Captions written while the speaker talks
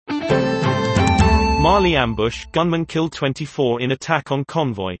Mali ambush, gunmen kill 24 in attack on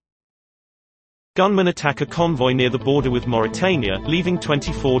convoy. Gunmen attack a convoy near the border with Mauritania, leaving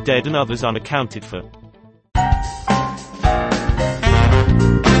 24 dead and others unaccounted for.